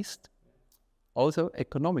optimized, also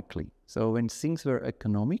economically. So when things were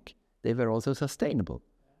economic, they were also sustainable.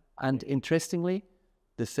 And interestingly,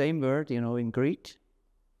 the same word, in Greek,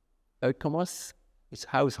 oikos, is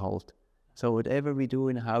household. So whatever we do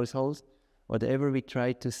in a household, whatever we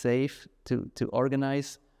try to save, to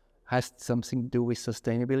organize, has something to do with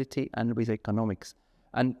sustainability and with economics.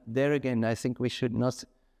 And there again, I think we should not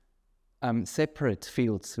separate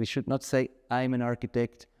fields. We should not say, I'm an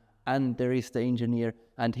architect and there is the engineer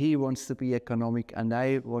and he wants to be economic and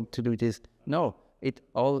I want to do this. No, it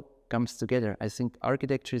all comes together. I think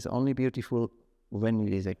architecture is only beautiful when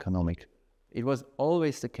it is economic. It was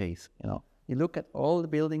always the case, You look at all the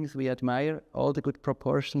buildings we admire, all the good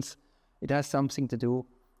proportions, it has something to do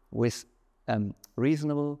with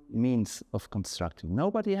reasonable means of constructing.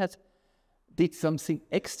 Nobody did something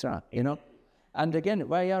extra, you know. And again,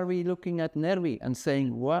 why are we looking at Nervi and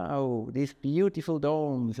saying, wow, these beautiful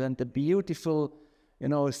domes and the beautiful, you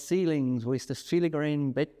know, ceilings with the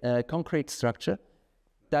filigrane concrete structure?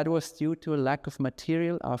 That was due to a lack of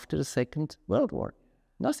material after the Second World War.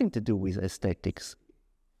 Nothing to do with aesthetics.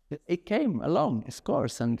 It came along, of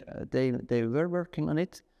course, and they were working on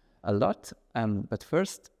it a lot. But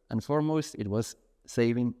first and foremost, it was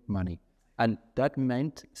saving money. And that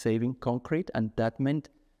meant saving concrete, and that meant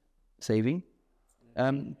saving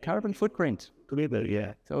carbon footprint.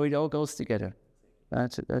 Yeah. So it all goes together.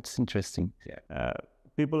 That's interesting. Yeah.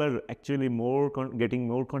 People are actually getting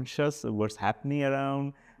more conscious of what's happening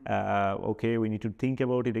around. Okay, we need to think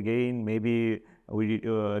about it again. Maybe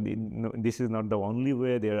this is not the only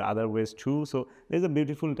way. There are other ways too. So there's a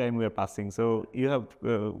beautiful time we are passing. So you have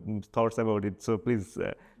thoughts about it. So please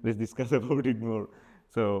let's discuss about it more.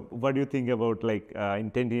 So what do you think about, like,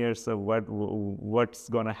 in 10 years of what's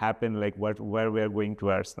gonna happen? Like where we are going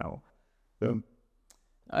towards now? So.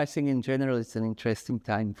 I think in general it's an interesting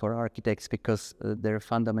time for architects because there are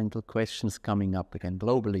fundamental questions coming up again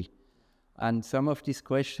globally. And some of these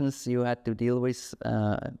questions you had to deal with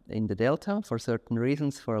in the Delta for certain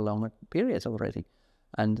reasons for a longer period already.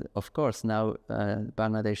 And of course now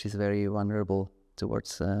Bangladesh is very vulnerable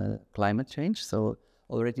towards climate change. So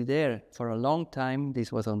already there for a long time this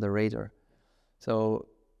was on the radar. So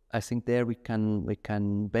I think there we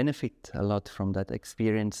can benefit a lot from that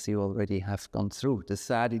experience you already have gone through. The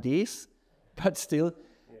sad it is, but still,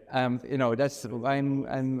 you know, that's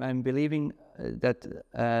I'm believing that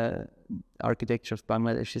architecture of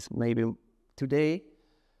Bangladesh is maybe today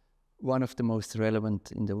one of the most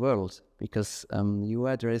relevant in the world because you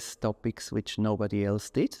address topics which nobody else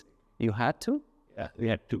did. You had to. Yeah, we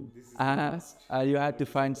had to. You had to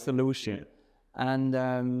find solution. And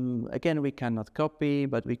again, we cannot copy,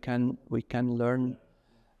 but we can learn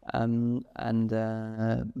from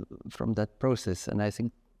that process. And I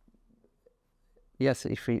think, yes,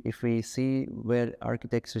 if we see where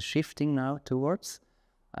architects are shifting now towards,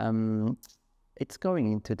 it's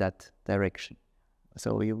going into that direction.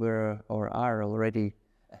 So we were or are already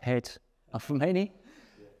ahead of many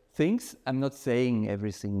things. I'm not saying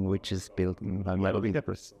everything which is built in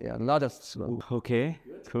Bangladesh. Yeah, a lot of. Okay,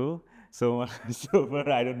 cool. So far,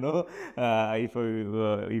 I don't know if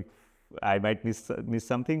I might miss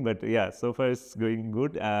something, but yeah, so far it's going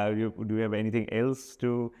good. Do you have anything else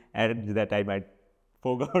to add that I might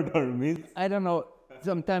forgot or miss? I don't know.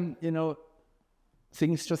 Sometimes, you know,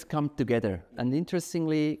 things just come together. And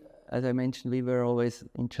interestingly, as I mentioned, we were always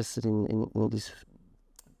interested in this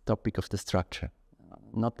topic of the structure,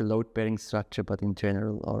 not the load-bearing structure, but in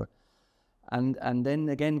general, And then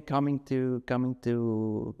again, coming to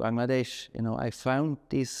Bangladesh, you know, I found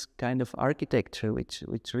this kind of architecture, which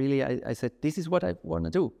really, I said, this is what I want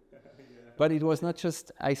to do. Yeah. But it was not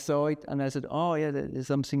just, I saw it and I said, oh yeah, there's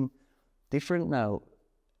something different now.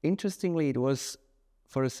 Interestingly, it was,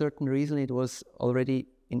 for a certain reason, it was already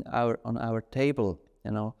on our table,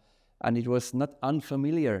 you know, and it was not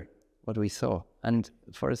unfamiliar what we saw. And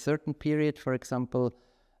for a certain period, for example,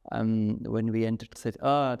 when we entered, said,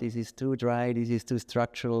 this is too dry, this is too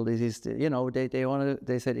structural, this is, you know,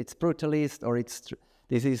 they said it's brutalist or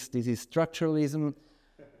this is structuralism,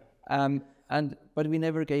 but we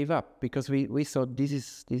never gave up because we thought this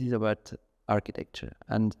is about architecture,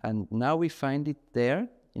 and now we find it there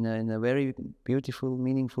in a very beautiful,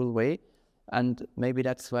 meaningful way, and maybe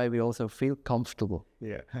that's why we also feel comfortable.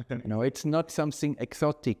 Yeah, you know, it's not something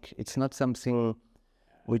exotic, it's not something.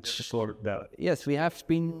 Which, yes, we have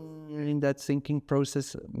been in that thinking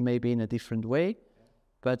process, maybe in a different way,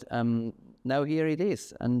 but now here it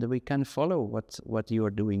is, and we can follow what you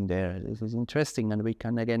are doing there. This is interesting, and we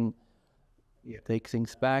can again take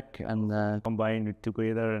things back and combine it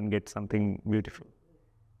together and get something beautiful.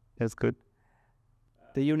 That's good.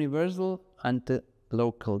 The universal and the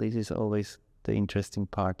local, this is always the interesting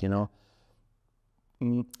part, you know.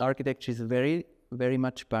 Architecture is very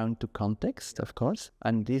much bound to context, of course,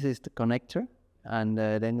 and this is the connector, and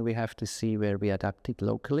then we have to see where we adapt it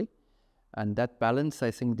locally, and that balance,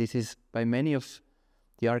 I think this is by many of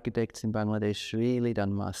the architects in Bangladesh really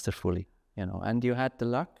done masterfully, you know. And you had the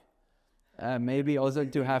luck maybe also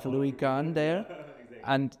to have Louis Kahn there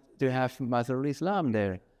and to have Mazharul Islam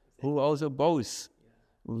there, who also both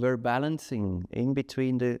were balancing in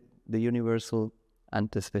between the universal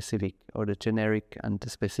and the specific, or the generic and the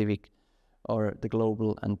specific, or the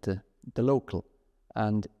global and the local.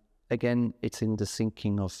 And again, it's in the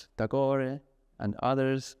thinking of Tagore and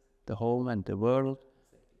others, the home and the world.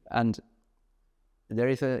 And there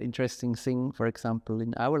is an interesting thing, for example,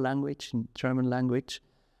 in our language, in German language,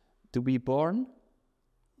 to be born,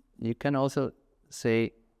 you can also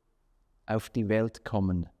say, auf die Welt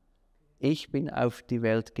kommen. Ich bin auf die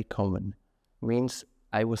Welt gekommen. Means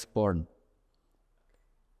I was born.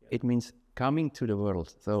 It means coming to the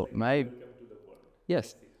world. So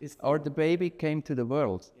yes, or the baby came to the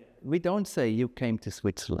world. Yeah. We don't say you came to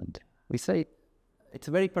Switzerland. We say, it's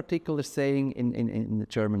a very particular saying in the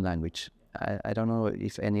German language. I don't know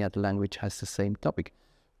if any other language has the same topic.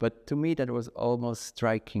 But to me, that was almost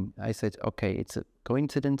striking. I said, okay, it's a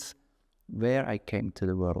coincidence where I came to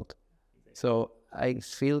the world. So I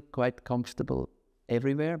feel quite comfortable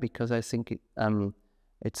everywhere because I think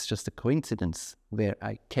it's just a coincidence where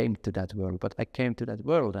I came to that world. But I came to that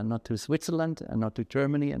world and not to Switzerland and not to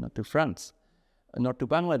Germany and not to France and not to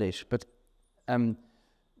Bangladesh. But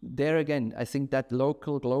there again, I think that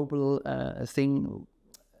local, global thing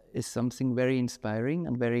is something very inspiring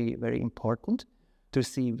and very, very important to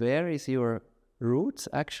see where is your roots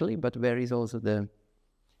actually, but where is also the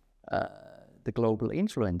global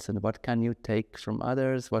influence and what can you take from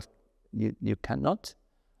others, what you cannot.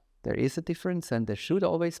 There is a difference and there should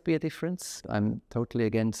always be a difference. I'm totally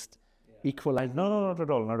against equalize. No, not at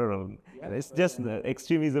all, not at all. Yeah, it's just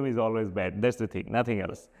extremism is always bad. That's the thing, nothing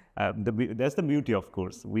else. That's the beauty, of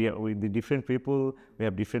course. We the different people, we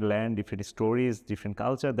have different land, different stories, different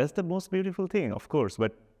culture. That's the most beautiful thing, of course.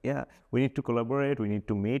 But yeah, we need to collaborate, we need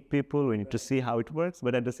to meet people, we need to see how it works.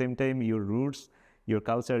 But at the same time, your roots, your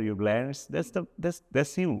culture, your lands,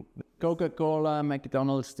 that's you. Coca-Cola,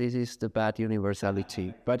 McDonald's, this is the bad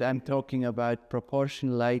universality. But I'm talking about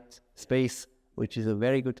proportion, light, space, which is a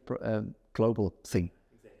very good global thing.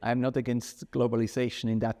 Exactly. I'm not against globalization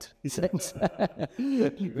in that sense.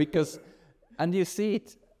 Because, and you see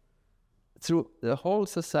it through the whole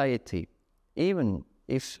society, even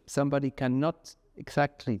if somebody cannot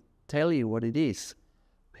exactly tell you what it is,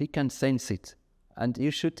 he can sense it. And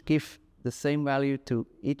you should give the same value to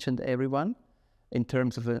each and everyone in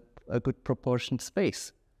terms of a good proportioned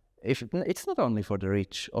space. If it's not only for the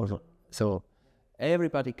rich, so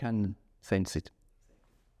everybody can sense it.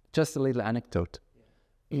 Just a little anecdote.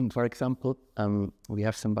 For example, we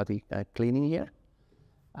have somebody cleaning here,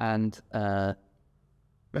 and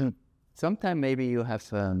sometime maybe you have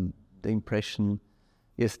the impression,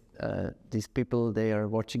 yes, these people, they are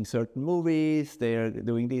watching certain movies, they are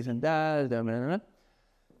doing this and that, blah, blah, blah.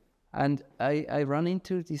 And I run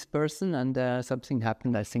into this person and something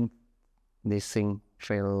happened. I think this thing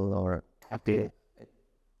fell or appeared.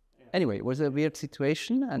 Anyway, it was a weird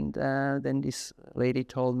situation. And then this lady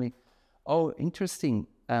told me, oh, interesting.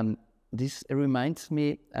 This reminds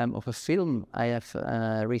me of a film I have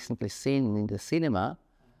recently seen in the cinema.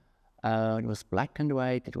 It was black and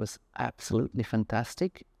white. It was absolutely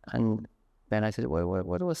fantastic. And then I said, well,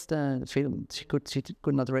 what was the film? She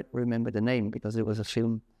could not remember the name because it was a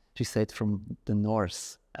film, she said, from the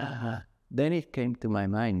North. Then it came to my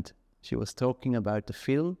mind. She was talking about the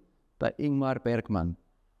film by Ingmar Bergman,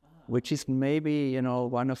 which is maybe,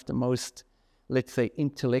 one of the most, let's say,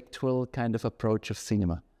 intellectual kind of approach of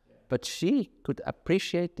cinema. Yeah. But she could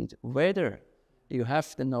appreciate it, whether you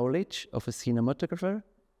have the knowledge of a cinematographer,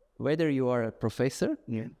 whether you are a professor,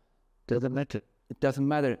 doesn't matter. It doesn't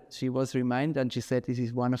matter. She was reminded and she said, this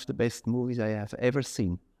is one of the best movies I have ever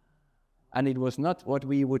seen. And it was not what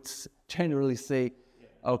we would generally say,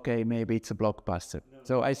 okay, maybe it's a blockbuster. No.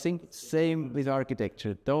 So I think same with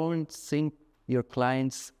architecture. Don't think your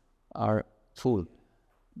clients are fooled.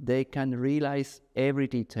 They can realize every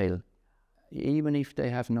detail, even if they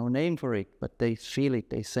have no name for it, but they feel it,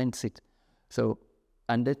 they sense it. So,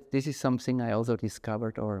 and this is something I also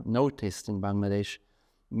discovered or noticed in Bangladesh.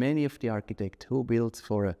 Many of the architects who build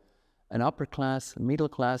for an upper class, middle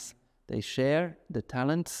class, they share the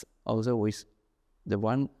talents also with the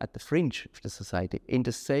one at the fringe of the society in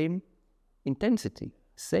the same intensity,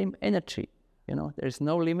 same energy. There's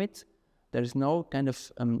no limit. There's no kind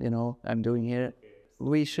of, I'm doing here.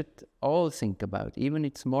 We should all think about, even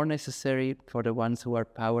it's more necessary for the ones who are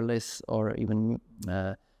powerless or even,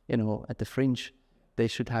 at the fringe, they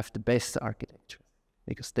should have the best architecture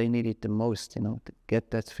because they need it the most, to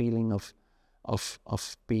get that feeling of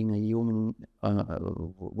being a human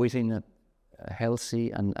within a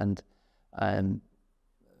healthy and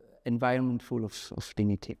environment full of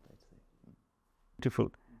dignity.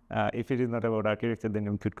 Beautiful. If it is not about architecture,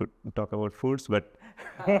 then we could talk about foods, but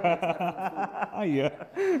yeah,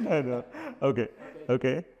 I know.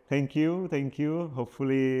 Okay. Thank you.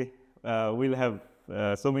 Hopefully, we'll have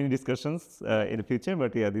so many discussions in the future,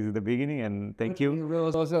 but yeah, this is the beginning, and thank you.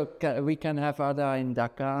 We can have other in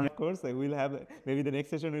Dhaka. Of course, I will have, maybe the next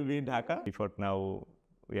session will be in Dhaka. For now,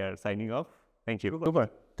 we are signing off. Thank you. Super.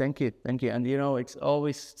 Thank you. And it's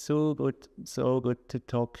always so good to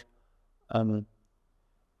talk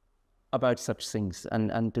about such things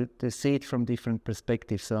and to see it from different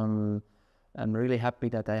perspectives. So I'm really happy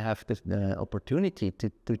that I have the opportunity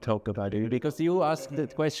to talk about it, because you asked the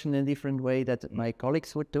question in a different way that my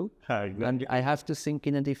colleagues would do, and I have to think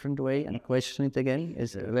in a different way and question it again.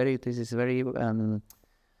 This is very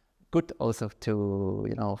good also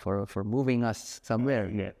to for moving us somewhere.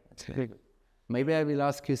 Yeah. It's very good. Maybe I will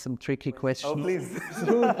ask you some tricky questions. Oh, please.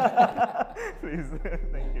 Please.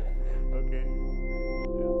 Thank you.